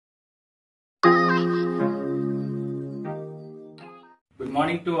Good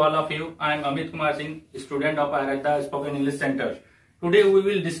morning to all of you. I am Amit Kumar Singh, student of Aaradhya Spoken English Center. Today we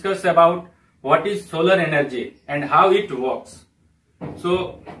will discuss about what is solar energy and how it works.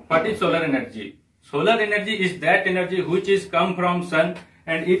 So, what is solar energy? Solar energy is that energy which is come from sun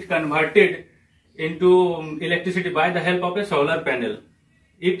and it converted into electricity by the help of a solar panel.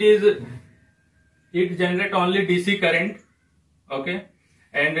 It generates only DC current, okay,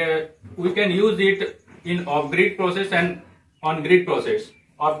 and we can use it in off-grid process and on-grid process.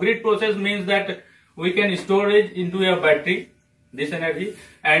 Off-grid process means that we can store it into a battery, this energy,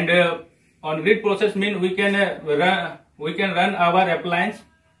 and on-grid process means we can run our appliance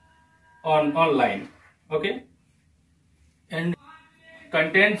online, okay, and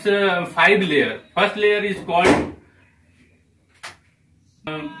contains 5 layers. First layer is called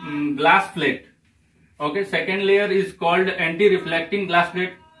glass plate. Okay, second layer is called anti-reflecting glass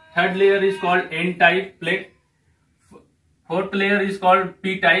plate. Third layer is called N-type plate. Fourth layer is called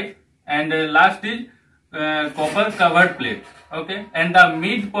P-type, and last is copper covered plate. Okay, and the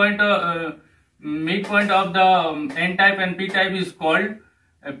midpoint of the N-type and P-type is called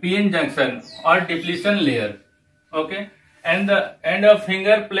PN junction or depletion layer. Okay, and the end of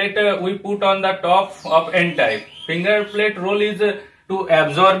finger plate we put on the top of N-type. Finger plate role is to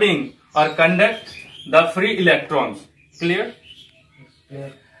absorbing or conduct the free electrons. Clear?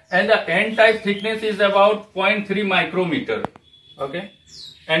 Clear. And the N-type thickness is about 0.3 micrometer. Okay,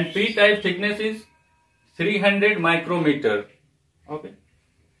 and P-type thickness is 300 micrometer. Okay,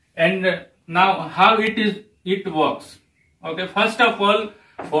 and now how it works? Okay, first of all,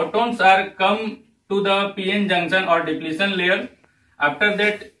 photons are come to the PN junction or depletion layer. After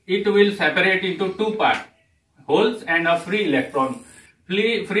that, it will separate into two parts, holes and a free electron.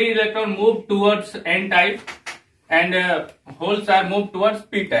 Free electron move towards N-type and holes are moved towards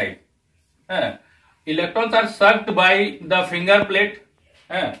P-type. Electrons are sucked by the finger plate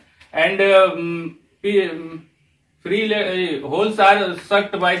and holes are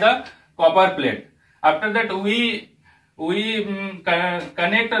sucked by the copper plate. After that, we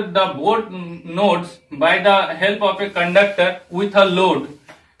connect the both nodes by the help of a conductor with a load.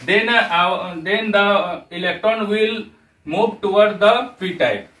 Then the electron will move toward the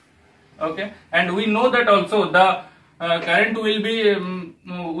P-type. Okay, and we know that also the current will be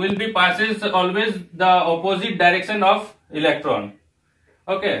passes always the opposite direction of electron.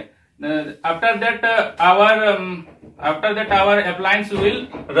 Okay, after that our appliance will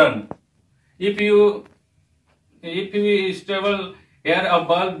run. If we stable here a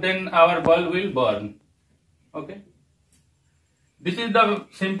bulb, then our bulb will burn. Okay, this is the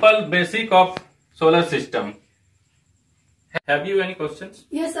simple basic of solar system. Have you any questions?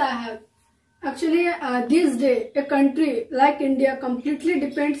 Yes, I have. Actually, these days, a country like India completely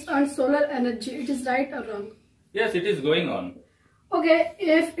depends on solar energy. It is right or wrong? Yes, it is going on. Okay,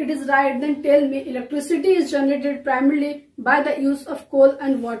 if it is right, then tell me, electricity is generated primarily by the use of coal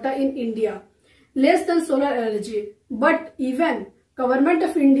and water in India, less than solar energy. But even Government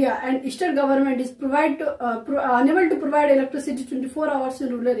of India and state government is unable to provide electricity 24 hours in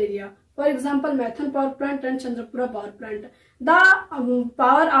rural area. For example, Maithan power plant and Chandrapura power plant. The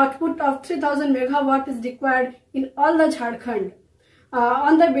power output of 3000 megawatt is required in all the Jharkhand.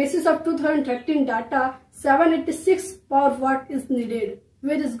 On the basis of 2013 data, 786 power watt is needed.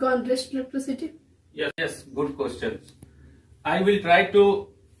 Where is gone rest electricity? Yes, good questions. I will try to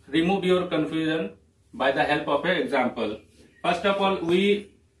remove your confusion by the help of an example. First of all,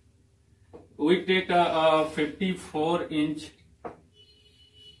 we take a 54-inch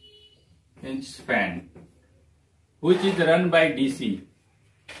fan, which is run by DC,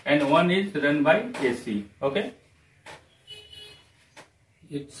 and one is run by AC. Okay,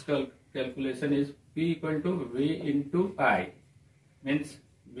 its calculation is P equal to V into I, means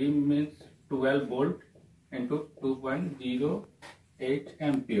V means 12 volt into 2.08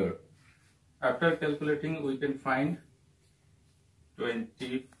 ampere. After calculating, we can find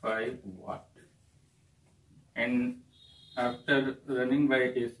 25 watt, and after running by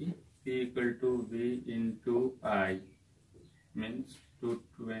AC, P equal to V into I, means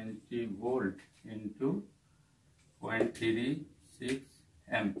 220 volt into 0.36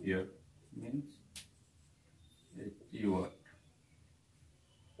 ampere, means 80 watt.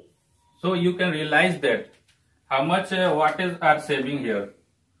 So you can realize that how much wattage are saving here,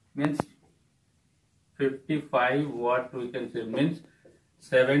 means 55 watt we can say, means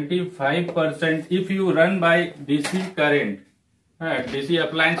 75%. If you run by DC current, DC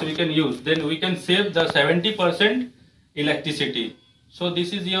appliance we can use, then we can save the 70% electricity. So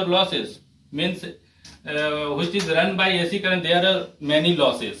this is your losses, means which is run by AC current, there are many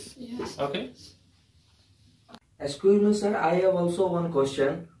losses. Yes. Okay. Excuse me, sir. I have also one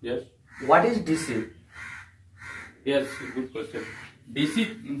question. Yes. What is DC? Yes, good question.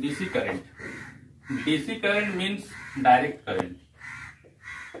 DC current. DC current means direct current.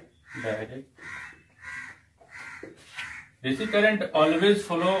 Direct. DC current always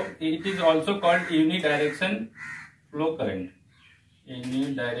follow. It is also called unidirection flow current.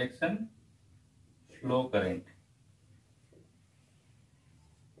 Unidirection flow current.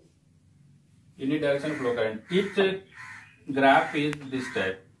 Unidirection flow current. Its graph is this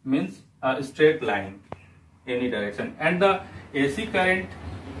type, means a straight line, any direction, and the AC current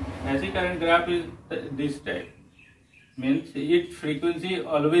graph is this type, means its frequency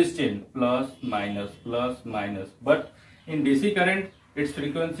always change, plus minus, but in DC current its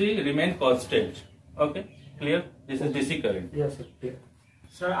frequency remain constant. Okay, clear? This is DC current. Yes, sir. Clear.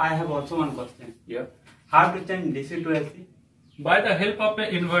 Sir, I have also one question. Yeah. How to change DC to AC? By the help of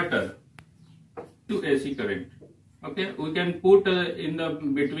an inverter to AC current. Okay, we can put in the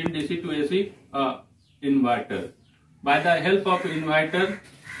between DC to AC inverter. By the help of inverter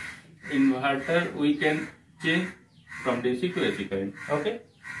we can change from DC to AC current. Okay.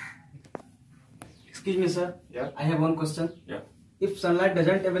 Excuse me, sir. Yeah. I have one question. Yeah. If sunlight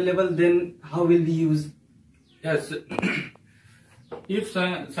doesn't available, then how will we use? Yes. If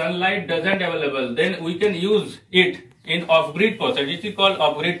sunlight doesn't available, then we can use it in off-grid process. It is called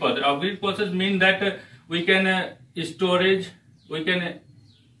off-grid process. Off-grid process means that we can storage. We can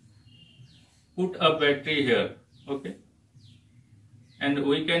put a battery here. Okay. And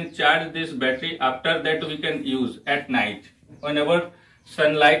we can charge this battery. After that, we can use at night whenever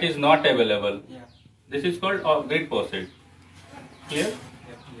sunlight is not available. Yeah. This is called off-grid process. Clear?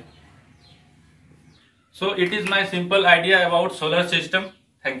 Yeah, clear. So it is my simple idea about solar system.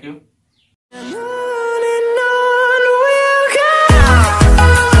 Thank you.